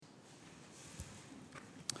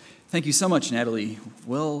Thank you so much, Natalie.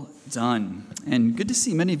 Well done. And good to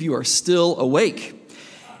see many of you are still awake.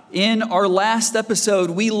 In our last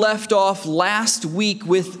episode, we left off last week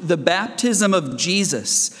with the baptism of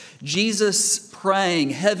Jesus. Jesus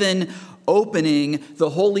praying, heaven opening,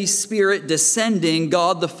 the Holy Spirit descending,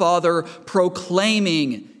 God the Father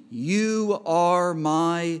proclaiming, "You are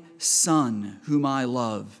my Son, whom I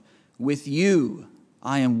love. With you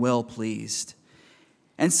I am well pleased."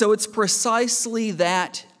 And so it's precisely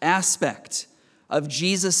that aspect of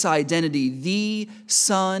Jesus' identity, the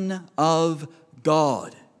Son of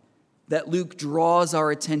God, that Luke draws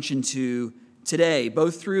our attention to today,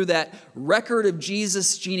 both through that record of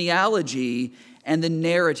Jesus' genealogy and the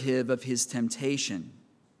narrative of his temptation.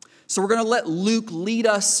 So we're going to let Luke lead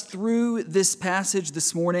us through this passage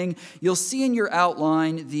this morning. You'll see in your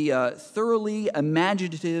outline the thoroughly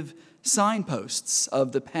imaginative signposts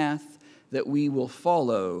of the path that we will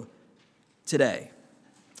follow today.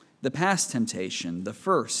 The past temptation, the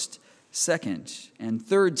first, second, and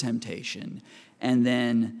third temptation, and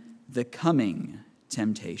then the coming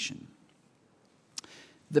temptation.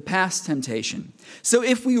 The past temptation. So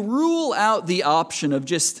if we rule out the option of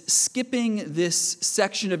just skipping this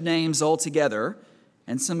section of names altogether,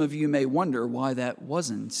 and some of you may wonder why that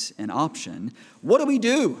wasn't an option, what do we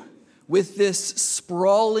do with this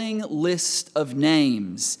sprawling list of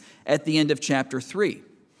names at the end of chapter 3?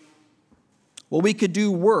 Well, we could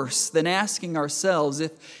do worse than asking ourselves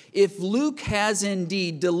if Luke has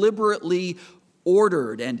indeed deliberately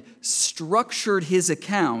ordered and structured his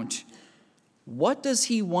account, what does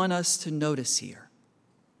he want us to notice here?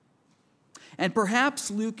 And perhaps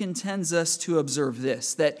Luke intends us to observe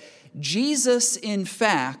this, that Jesus, in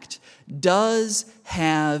fact, does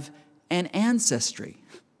have an ancestry.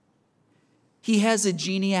 He has a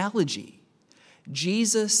genealogy.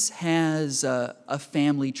 Jesus has a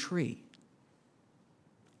family tree.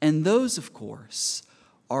 And those, of course,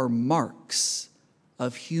 are marks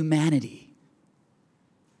of humanity.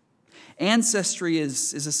 Ancestry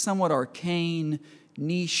is a somewhat arcane,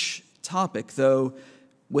 niche topic, though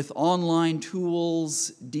with online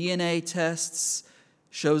tools, DNA tests,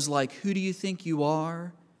 shows like Who Do You Think You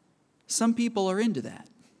Are? Some people are into that.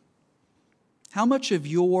 How much of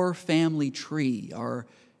your family tree are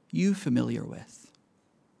you familiar with?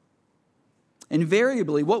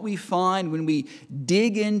 Invariably, what we find when we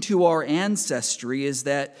dig into our ancestry is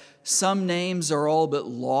that some names are all but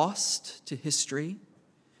lost to history,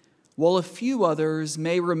 while a few others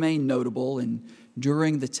may remain notable and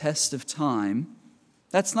enduring the test of time.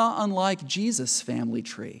 That's not unlike Jesus' family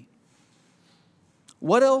tree.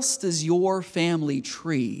 What else does your family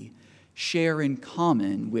tree share in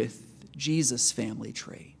common with Jesus' family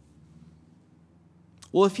tree?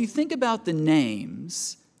 Well, if you think about the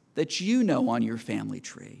names that you know on your family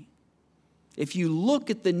tree, if you look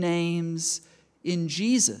at the names in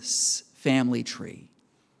Jesus' family tree,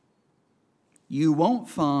 you won't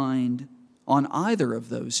find on either of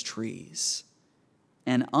those trees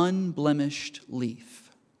an unblemished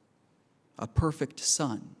leaf, a perfect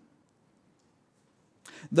son.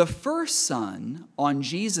 The first son on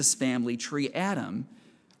Jesus' family tree, Adam,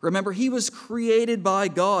 remember, he was created by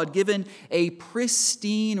God, given a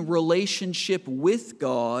pristine relationship with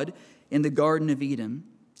God in the Garden of Eden,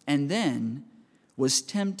 and then was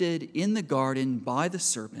tempted in the garden by the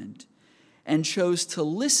serpent and chose to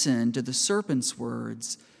listen to the serpent's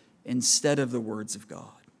words instead of the words of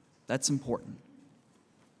God. That's important.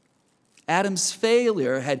 Adam's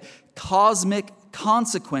failure had cosmic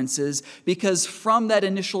consequences because from that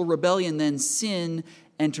initial rebellion, then sin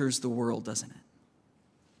enters the world, doesn't it?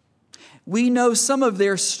 We know some of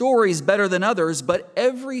their stories better than others, but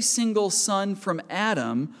every single son from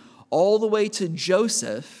Adam all the way to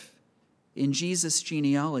Joseph in Jesus'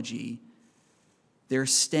 genealogy, they're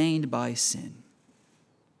stained by sin.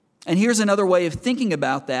 And here's another way of thinking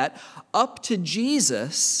about that. Up to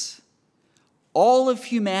Jesus, all of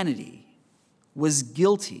humanity was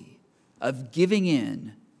guilty of giving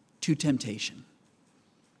in to temptation.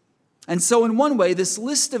 And so in one way, this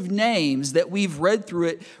list of names that we've read through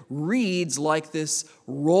it reads like this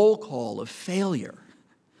roll call of failure,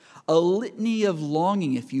 a litany of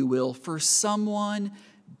longing, if you will, for someone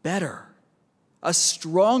better, a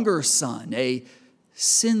stronger son, a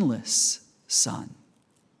sinless son.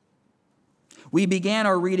 We began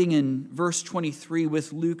our reading in verse 23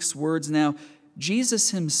 with Luke's words. Now, Jesus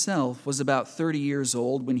himself was about 30 years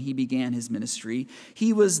old when he began his ministry.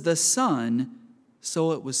 He was the son,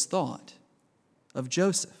 so it was thought, of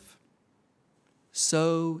Joseph.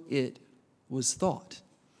 So it was thought.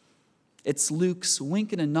 It's Luke's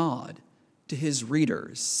wink and a nod to his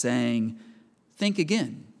readers, saying, think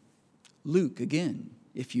again, Luke again,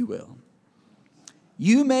 if you will.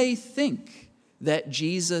 You may think that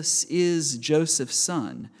Jesus is Joseph's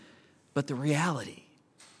son, but the reality,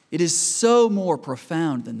 it is so more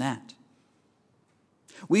profound than that.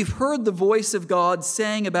 We've heard the voice of God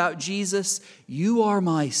saying about Jesus, "You are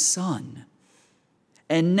my son."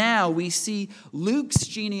 And now we see Luke's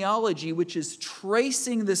genealogy, which is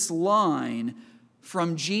tracing this line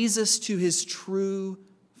from Jesus to his true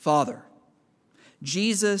father.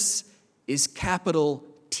 Jesus is capital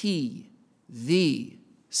T, the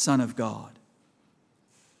Son of God.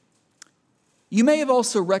 You may have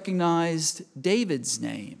also recognized David's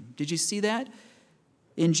name. Did you see that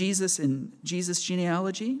in Jesus'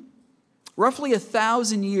 genealogy? Roughly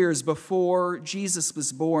 1,000 years before Jesus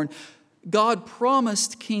was born, God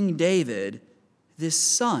promised King David this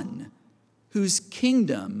son whose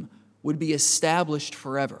kingdom would be established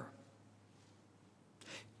forever.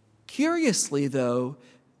 Curiously, though,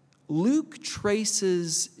 Luke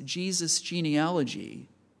traces Jesus' genealogy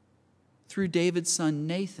through David's son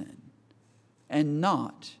Nathan and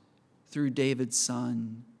not through David's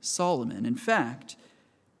son Solomon. In fact,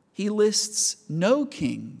 he lists no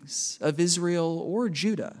kings of Israel or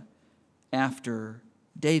Judah after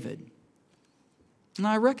David. And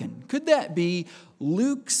I reckon, could that be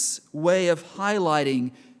Luke's way of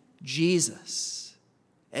highlighting Jesus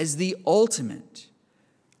as the ultimate,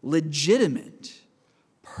 legitimate,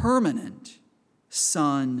 permanent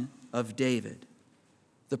son of David,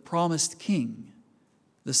 the promised king,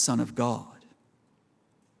 the Son of God?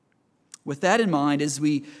 With that in mind, as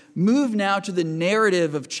we move now to the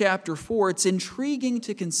narrative of chapter 4, it's intriguing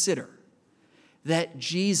to consider that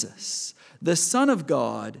Jesus, the Son of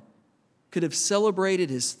God, could have celebrated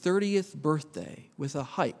his 30th birthday with a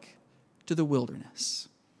hike to the wilderness.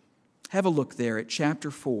 Have a look there at chapter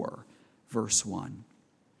 4, verse 1.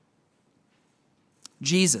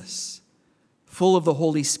 Jesus, full of the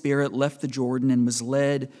Holy Spirit, left the Jordan and was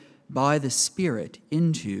led by the Spirit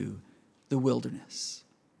into the wilderness.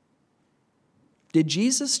 Did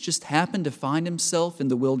Jesus just happen to find himself in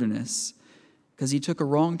the wilderness because he took a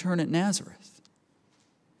wrong turn at Nazareth?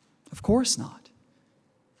 Of course not.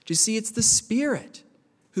 You see, it's the Spirit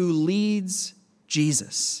who leads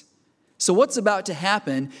Jesus. So what's about to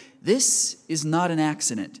happen, this is not an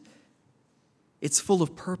accident. It's full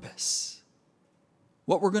of purpose.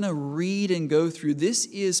 What we're going to read and go through, this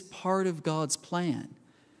is part of God's plan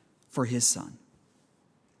for his son.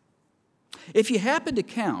 If you happen to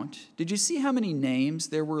count, did you see how many names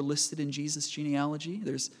there were listed in Jesus' genealogy?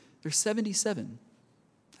 There's 77.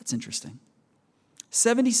 That's interesting.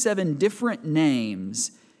 77 different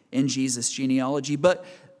names in Jesus' genealogy, but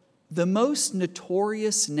the most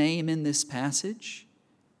notorious name in this passage,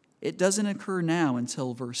 it doesn't occur now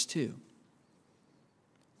until verse 2.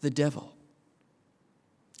 The devil.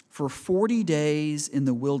 For 40 days in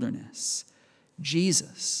the wilderness,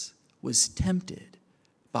 Jesus was tempted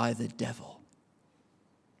by the devil.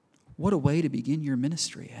 What a way to begin your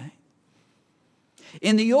ministry, eh?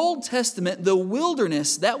 In the Old Testament, the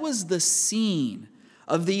wilderness, that was the scene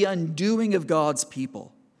of the undoing of God's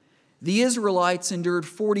people. The Israelites endured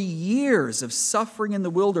 40 years of suffering in the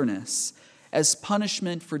wilderness as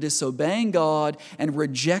punishment for disobeying God and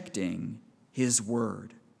rejecting his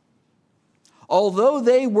word. Although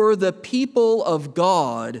they were the people of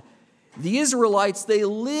God, the Israelites, they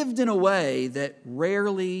lived in a way that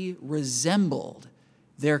rarely resembled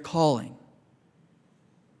their calling.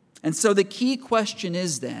 And so the key question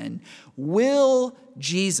is then, will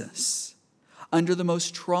Jesus, under the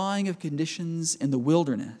most trying of conditions in the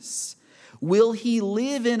wilderness, will he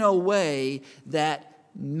live in a way that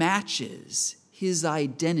matches his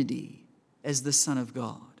identity as the Son of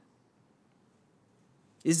God?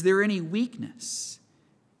 Is there any weakness,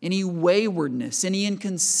 any waywardness, any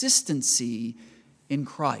inconsistency in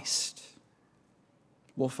Christ?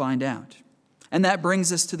 We'll find out. And that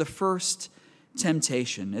brings us to the first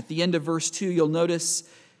temptation. At the end of verse 2, you'll notice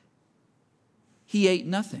he ate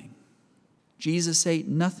nothing. Jesus ate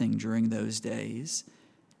nothing during those days,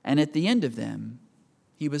 and at the end of them,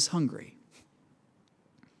 he was hungry.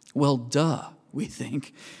 Well, duh, we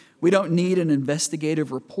think. We don't need an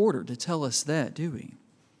investigative reporter to tell us that, do we?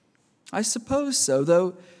 I suppose so,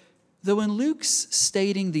 though in Luke's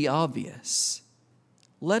stating the obvious,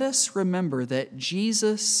 let us remember that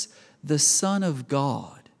Jesus, the Son of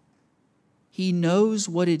God, he knows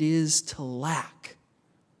what it is to lack,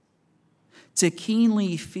 to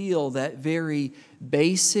keenly feel that very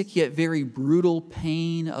basic yet very brutal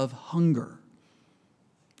pain of hunger.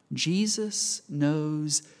 Jesus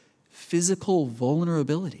knows physical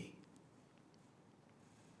vulnerability.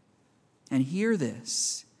 And hear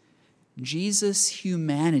this, Jesus'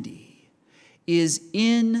 humanity is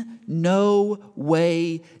in no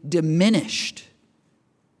way diminished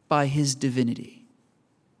by his divinity.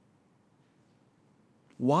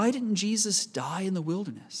 Why didn't Jesus die in the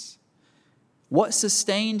wilderness? What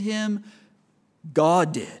sustained him?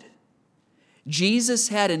 God did. Jesus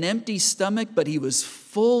had an empty stomach, but he was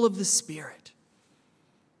full of the Spirit.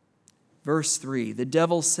 Verse 3, the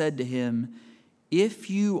devil said to him, "If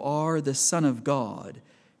you are the Son of God,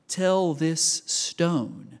 tell this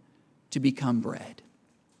stone to become bread."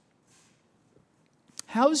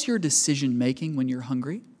 How's your decision making when you're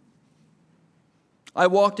hungry? I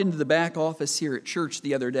walked into the back office here at church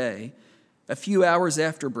the other day, a few hours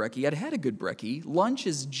after brekkie. I'd had a good brekkie. Lunch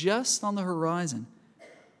is just on the horizon.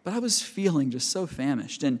 But I was feeling just so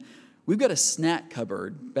famished. And we've got a snack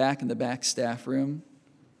cupboard back in the back staff room.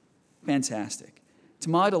 Fantastic. To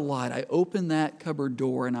my delight, I opened that cupboard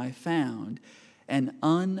door and I found an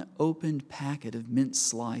unopened packet of mint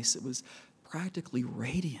slice. It was practically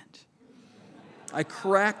radiant. I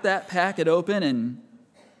cracked that packet open and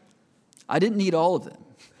I didn't eat all of them.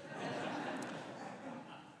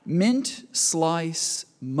 Mint slice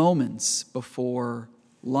moments before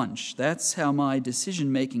lunch. That's how my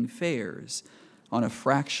decision-making fares on a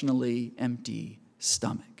fractionally empty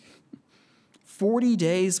stomach. 40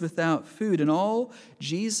 days without food, and all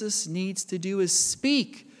Jesus needs to do is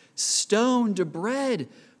speak stone to bread.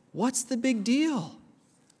 What's the big deal?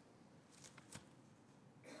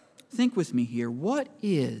 Think with me here. What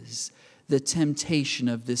is the temptation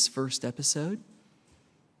of this first episode?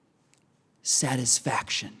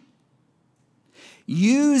 Satisfaction.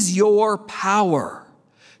 Use your power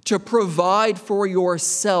to provide for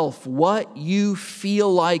yourself what you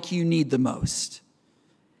feel like you need the most.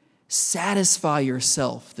 Satisfy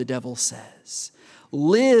yourself, the devil says.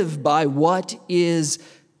 Live by what is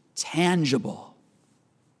tangible.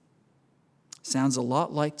 Sounds a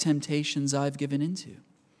lot like temptations I've given into.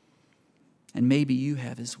 And maybe you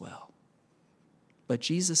have as well. But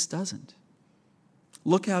Jesus doesn't.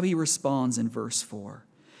 Look how he responds in verse 4.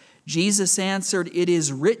 Jesus answered, "It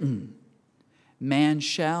is written, man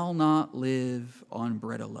shall not live on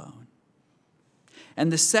bread alone."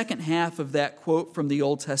 And the second half of that quote from the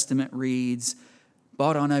Old Testament reads,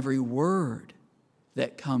 "but on every word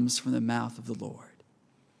that comes from the mouth of the Lord."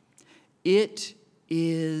 It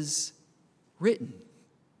is written.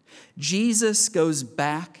 Jesus goes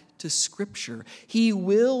back to Scripture. He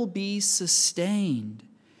will be sustained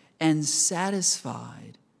and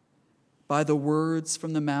satisfied by the words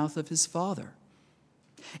from the mouth of his Father.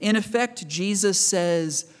 In effect, Jesus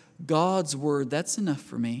says, God's word, that's enough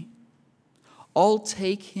for me. I'll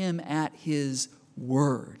take him at his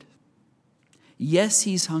word. Yes,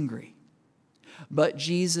 he's hungry, but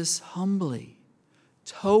Jesus humbly,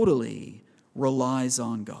 totally relies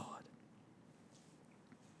on God.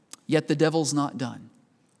 Yet the devil's not done.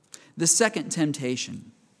 The second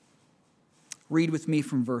temptation. Read with me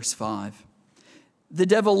from verse 5. The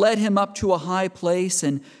devil led him up to a high place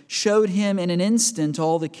and showed him in an instant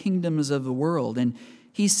all the kingdoms of the world. And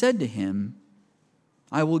he said to him,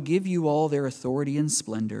 "I will give you all their authority and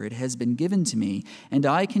splendor. It has been given to me, and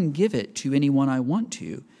I can give it to anyone I want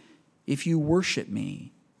to. If you worship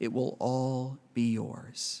me, it will all be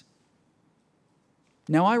yours."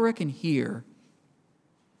 Now I reckon here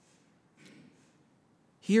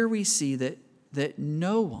we see that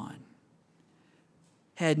no one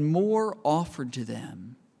had more offered to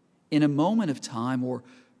them in a moment of time or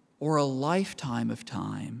a lifetime of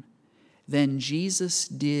time than Jesus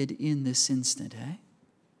did in this instant, eh?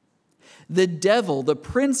 The devil, the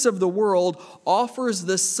prince of the world, offers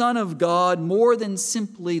the Son of God more than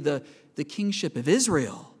simply the kingship of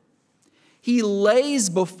Israel. He lays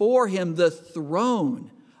before him the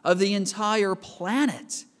throne of the entire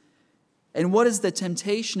planet. And what is the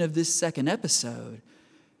temptation of this second episode?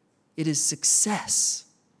 It is success.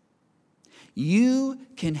 You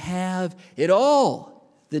can have it all,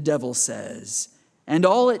 the devil says, and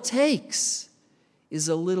all it takes is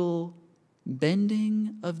a little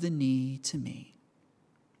bending of the knee to me.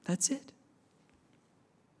 That's it.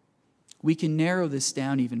 We can narrow this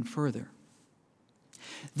down even further.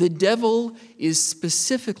 The devil is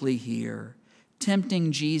specifically here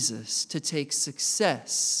tempting Jesus to take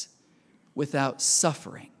success without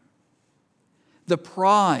suffering, the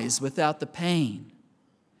prize without the pain,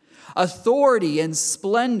 authority and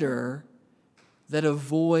splendor that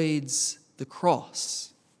avoids the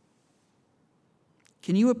cross.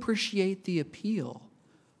 Can you appreciate the appeal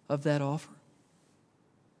of that offer?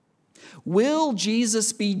 Will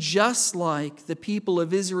Jesus be just like the people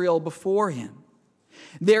of Israel before him?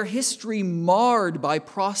 Their history marred by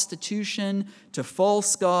prostitution to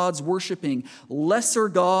false gods, worshiping lesser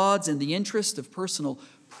gods in the interest of personal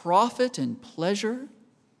profit and pleasure.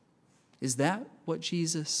 Is that what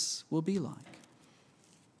Jesus will be like?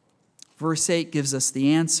 Verse 8 gives us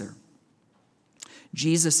the answer.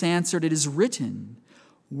 Jesus answered, "It is written,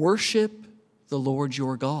 worship the Lord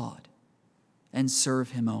your God and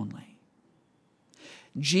serve him only."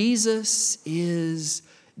 Jesus is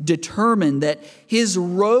determined that his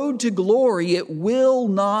road to glory, it will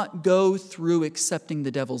not go through accepting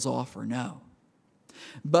the devil's offer, no,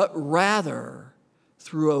 but rather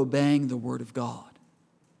through obeying the word of God.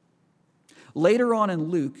 Later on in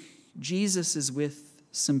Luke, Jesus is with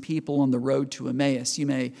some people on the road to Emmaus. You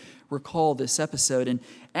may recall this episode. And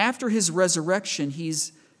after his resurrection,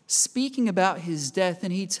 he's speaking about his death,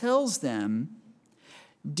 and he tells them,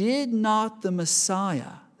 did not the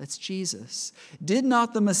Messiah, that's Jesus, did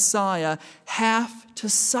not the Messiah have to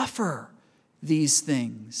suffer these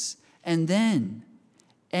things and then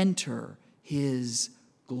enter his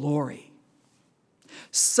glory?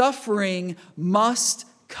 Suffering must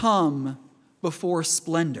come before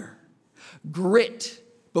splendor, grit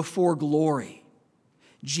before glory.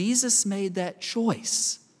 Jesus made that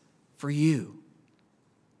choice for you.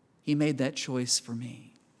 He made that choice for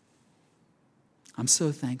me. I'm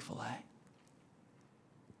so thankful, eh?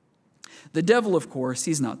 The devil, of course,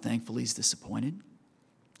 he's not thankful, he's disappointed.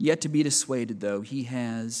 Yet to be dissuaded, though, he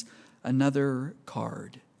has another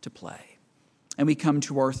card to play. And we come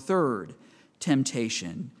to our third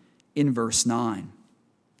temptation in verse 9.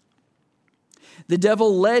 The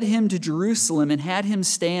devil led him to Jerusalem and had him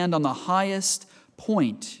stand on the highest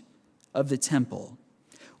point of the temple.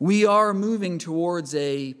 We are moving towards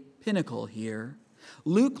a pinnacle here.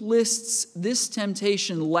 Luke lists this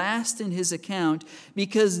temptation last in his account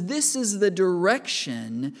because this is the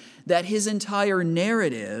direction that his entire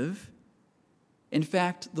narrative, in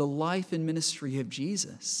fact, the life and ministry of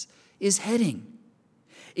Jesus, is heading.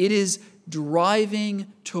 It is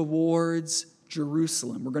driving towards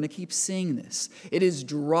Jerusalem. We're going to keep seeing this. It is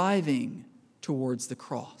driving towards the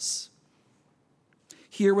cross.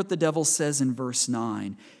 Hear what the devil says in verse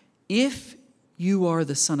 9. If you are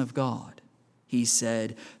the Son of God, he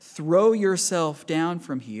said, throw yourself down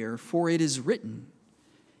from here, for it is written,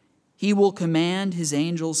 he will command his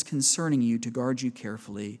angels concerning you to guard you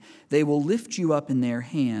carefully. They will lift you up in their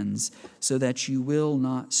hands so that you will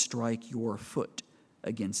not strike your foot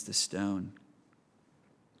against the stone.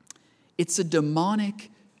 It's a demonic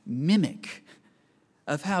mimic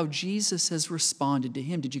of how Jesus has responded to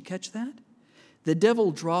him. Did you catch that? The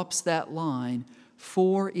devil drops that line,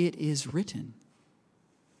 for it is written.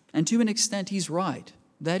 And to an extent, he's right.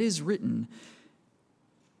 That is written.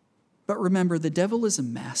 But remember, the devil is a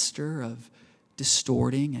master of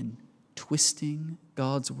distorting and twisting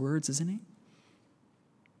God's words, isn't he?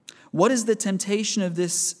 What is the temptation of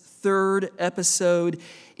this third episode?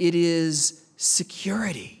 It is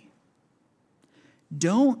security.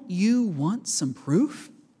 Don't you want some proof?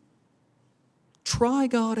 Try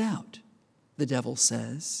God out, the devil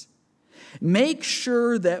says. Make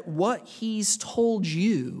sure that what he's told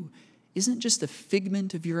you isn't just a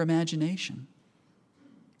figment of your imagination.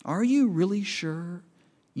 Are you really sure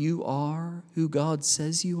you are who God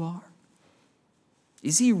says you are?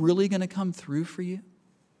 Is he really going to come through for you?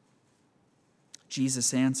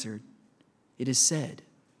 Jesus answered, it is said,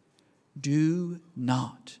 do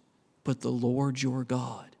not put the Lord your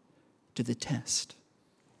God to the test.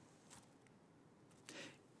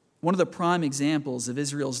 One of the prime examples of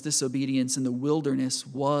Israel's disobedience in the wilderness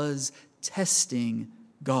was testing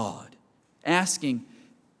God, asking,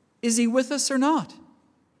 is he with us or not?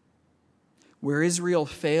 Where Israel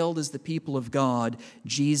failed as the people of God,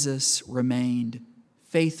 Jesus remained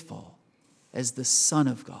faithful as the Son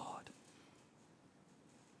of God.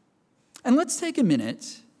 And let's take a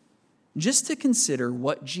minute just to consider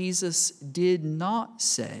what Jesus did not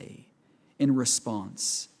say in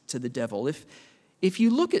response to the devil. If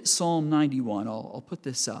you look at Psalm 91, I'll put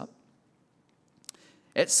this up.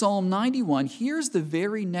 At Psalm 91, here's the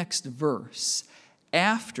very next verse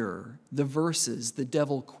after the verses the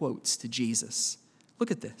devil quotes to Jesus.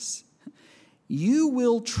 Look at this. You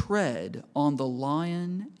will tread on the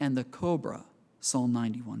lion and the cobra, Psalm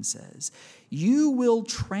 91 says. You will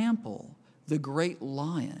trample the great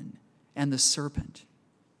lion and the serpent.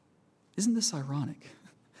 Isn't this ironic?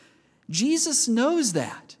 Jesus knows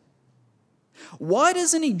that. Why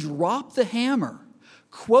doesn't he drop the hammer,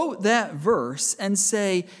 quote that verse, and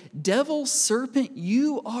say, devil, serpent,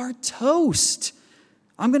 you are toast.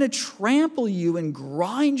 I'm going to trample you and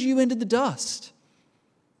grind you into the dust.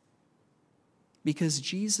 Because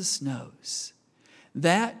Jesus knows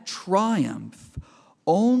That triumph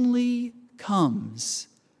only comes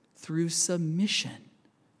through submission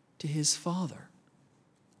to his Father.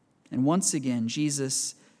 And once again,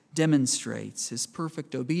 Jesus demonstrates his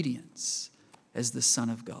perfect obedience as the Son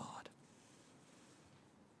of God.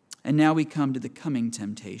 And now we come to the coming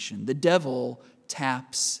temptation. The devil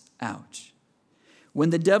taps out.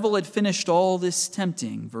 When the devil had finished all this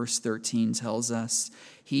tempting, verse 13 tells us,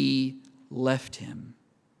 he left him.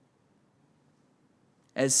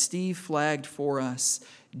 As Steve flagged for us,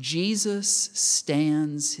 Jesus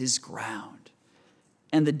stands his ground,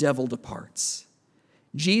 and the devil departs.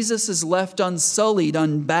 Jesus is left unsullied,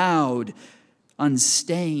 unbowed,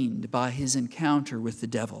 unstained by his encounter with the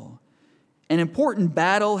devil. An important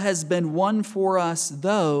battle has been won for us,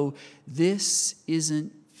 though this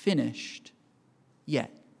isn't finished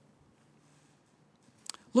yet.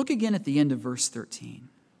 Look again at the end of verse 13.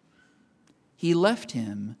 He left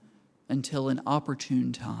him until an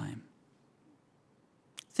opportune time.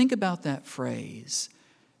 Think about that phrase,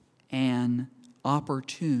 an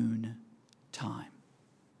opportune time.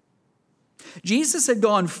 Jesus had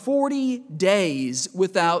gone 40 days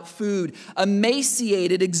without food,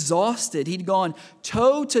 emaciated, exhausted. He'd gone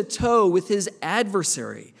toe to toe with his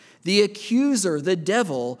adversary, the accuser, the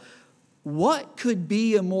devil. What could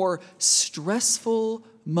be a more stressful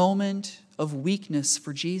moment of weakness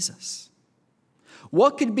for Jesus?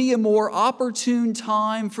 What could be a more opportune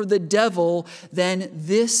time for the devil than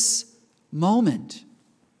this moment?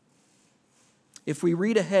 If we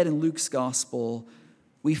read ahead in Luke's gospel,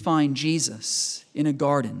 we find Jesus in a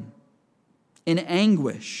garden, in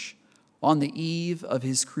anguish on the eve of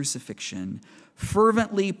his crucifixion,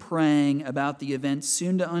 fervently praying about the events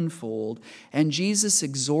soon to unfold. And Jesus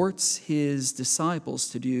exhorts his disciples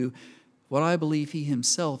to do what I believe he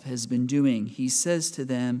himself has been doing. He says to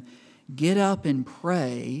them, "Get up and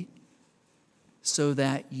pray so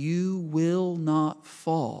that you will not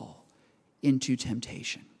fall into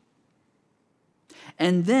temptation."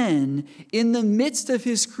 And then, in the midst of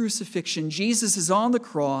his crucifixion, Jesus is on the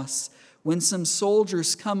cross when some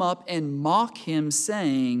soldiers come up and mock him,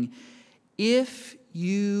 saying, "If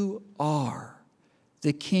you are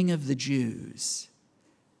the King of the Jews,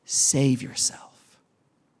 save yourself."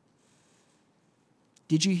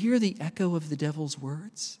 Did you hear the echo of the devil's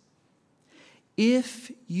words?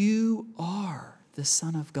 If you are the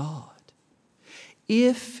Son of God,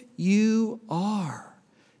 if you are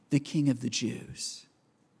the King of the Jews.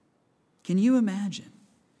 Can you imagine?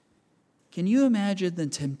 Can you imagine the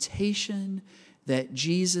temptation that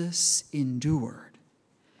Jesus endured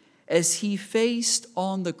as he faced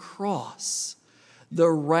on the cross the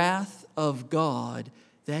wrath of God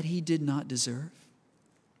that he did not deserve?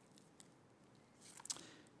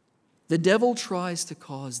 The devil tries to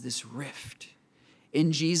cause this rift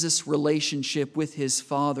in Jesus' relationship with his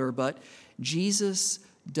Father, but Jesus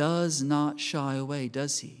does not shy away,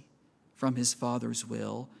 does he, from his Father's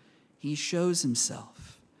will? He shows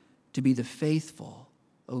himself to be the faithful,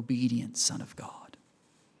 obedient Son of God.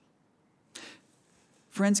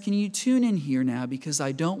 Friends, can you tune in here now, because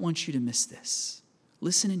I don't want you to miss this.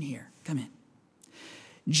 Listen in here. Come in.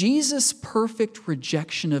 Jesus' perfect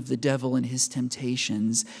rejection of the devil and his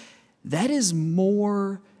temptations, that is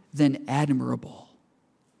more than admirable.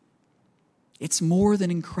 It's more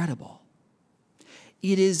than incredible.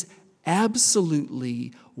 It is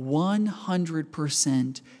absolutely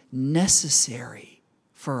 100% necessary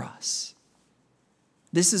for us.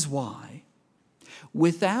 This is why,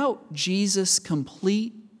 without Jesus'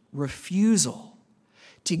 complete refusal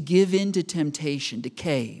to give in to temptation, to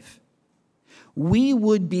cave, we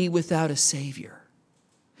would be without a Savior,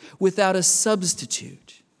 without a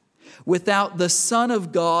substitute, without the Son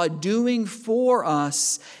of God doing for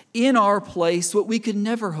us in our place what we could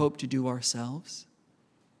never hope to do ourselves.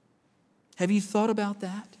 Have you thought about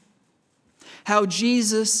that? How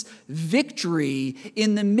Jesus' victory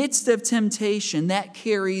in the midst of temptation, that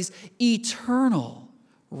carries eternal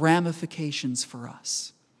ramifications for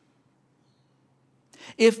us.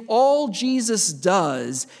 If all Jesus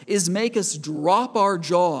does is make us drop our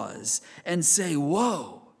jaws and say,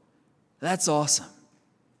 "Whoa, that's awesome.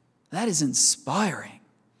 That is inspiring,"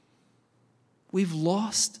 we've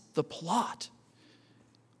lost the plot.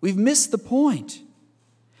 We've missed the point.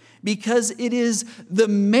 Because it is the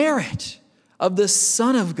merit of the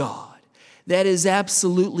Son of God that is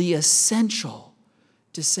absolutely essential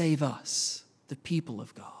to save us, the people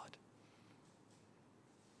of God.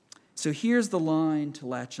 So here's the line to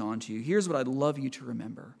latch onto. Here's what I'd love you to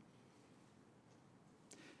remember.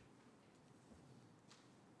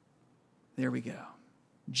 There we go.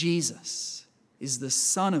 Jesus is the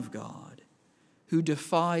Son of God who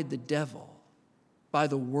defied the devil by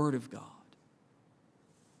the Word of God.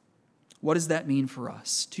 What does that mean for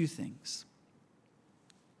us? Two things.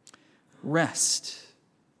 Rest.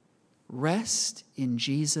 Rest in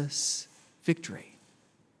Jesus' victory.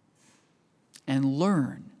 And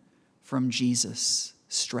learn from Jesus'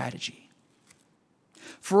 strategy.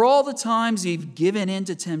 For all the times we've given in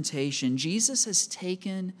to temptation, Jesus has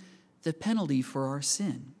taken the penalty for our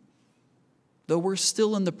sin. Though we're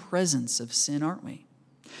still in the presence of sin, aren't we?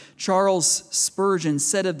 Charles Spurgeon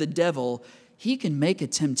said of the devil, he can make a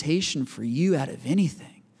temptation for you out of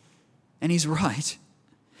anything. And he's right.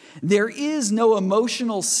 There is no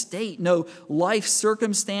emotional state, no life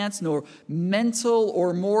circumstance, nor mental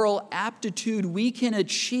or moral aptitude we can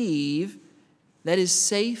achieve that is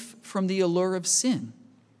safe from the allure of sin.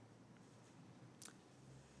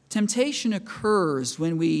 Temptation occurs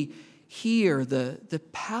when we hear the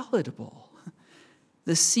palatable,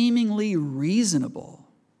 the seemingly reasonable,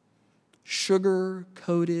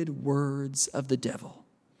 sugar-coated words of the devil.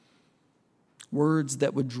 Words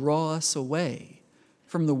that would draw us away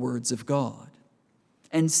from the words of God.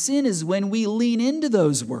 And sin is when we lean into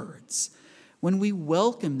those words, when we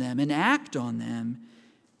welcome them and act on them.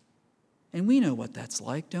 And we know what that's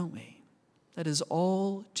like, don't we? That is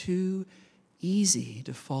all too easy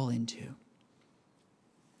to fall into.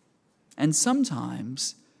 And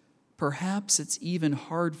sometimes, perhaps it's even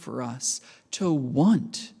hard for us to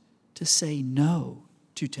want to say no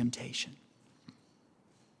to temptation.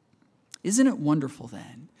 Isn't it wonderful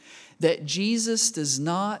then that Jesus does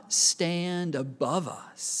not stand above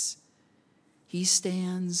us? He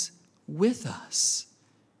stands with us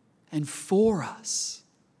and for us.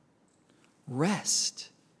 Rest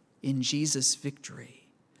in Jesus' victory.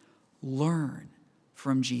 Learn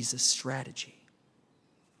from Jesus' strategy.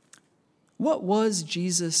 What was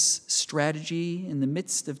Jesus' strategy in the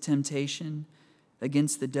midst of temptation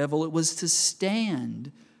against the devil? It was to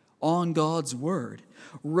stand on God's word.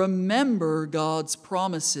 Remember God's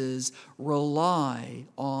promises. Rely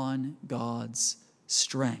on God's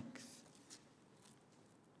strength.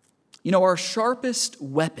 You know, our sharpest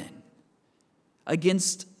weapon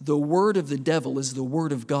against the word of the devil is the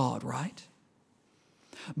word of God, right?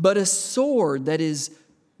 But a sword that is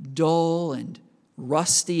dull and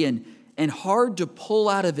rusty and hard to pull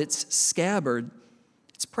out of its scabbard,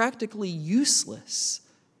 it's practically useless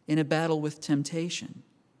in a battle with temptation.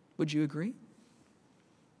 Would you agree?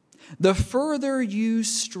 The further you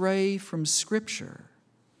stray from Scripture,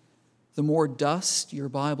 the more dust your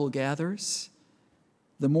Bible gathers,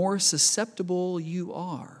 the more susceptible you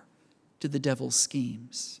are to the devil's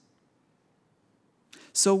schemes.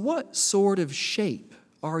 So what sort of shape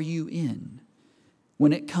are you in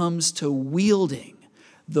when it comes to wielding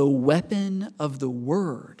the weapon of the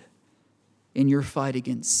Word in your fight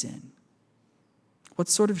against sin? What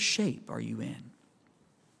sort of shape are you in?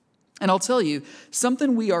 And I'll tell you,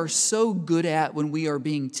 something we are so good at when we are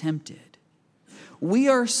being tempted. We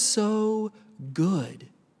are so good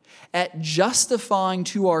at justifying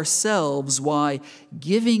to ourselves why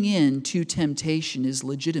giving in to temptation is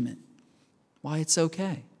legitimate, why it's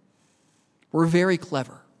okay. We're very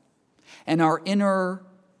clever. And our inner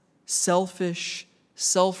selfish,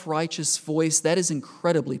 self-righteous voice, that is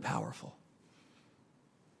incredibly powerful.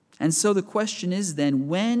 And so the question is then,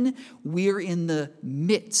 when we're in the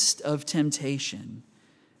midst of temptation,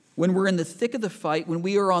 when we're in the thick of the fight, when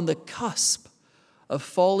we are on the cusp of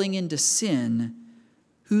falling into sin,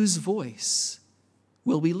 whose voice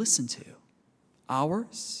will we listen to?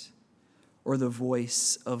 Ours or the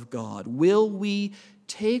voice of God? Will we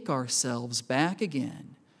take ourselves back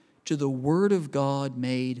again to the Word of God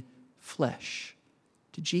made flesh,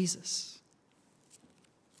 to Jesus?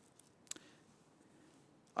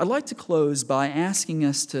 I'd like to close by asking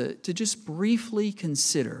us to just briefly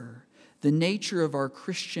consider the nature of our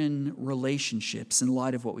Christian relationships in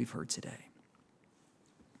light of what we've heard today.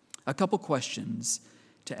 A couple questions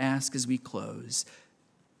to ask as we close.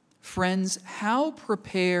 Friends, how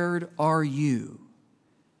prepared are you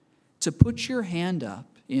to put your hand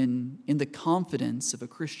up in the confidence of a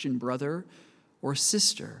Christian brother or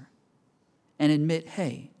sister and admit,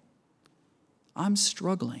 hey, I'm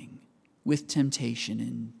struggling with temptation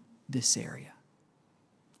in this area?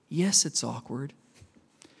 Yes, it's awkward.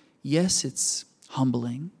 Yes, it's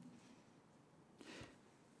humbling.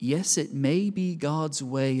 Yes, it may be God's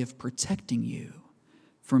way of protecting you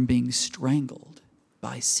from being strangled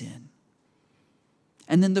by sin.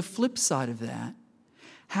 And then the flip side of that,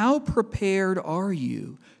 how prepared are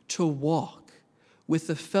you to walk with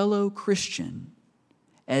a fellow Christian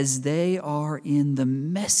as they are in the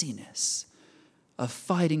messiness of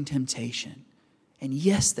fighting temptation? And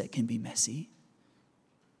yes, that can be messy.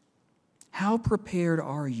 How prepared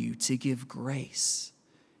are you to give grace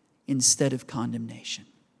instead of condemnation?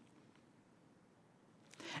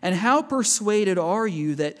 And how persuaded are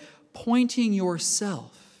you that pointing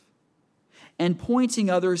yourself and pointing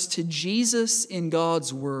others to Jesus in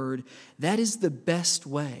God's word, that is the best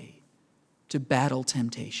way to battle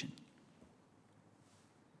temptation?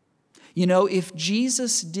 You know, if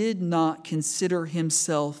Jesus did not consider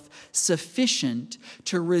himself sufficient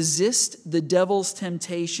to resist the devil's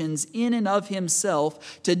temptations in and of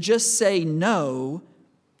himself, to just say no,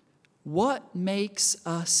 what makes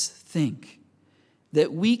us think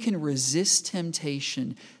that we can resist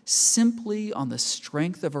temptation simply on the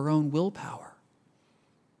strength of our own willpower?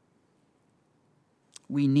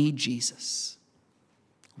 We need Jesus.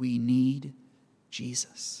 We need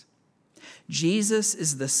Jesus. Jesus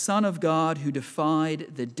is the Son of God who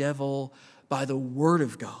defied the devil by the word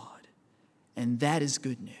of God, and that is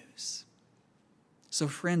good news. So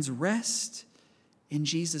friends, rest in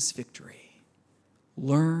Jesus' victory.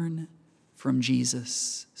 Learn from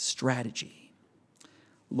Jesus' strategy.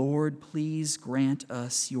 Lord, please grant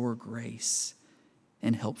us your grace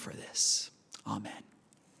and help for this. Amen.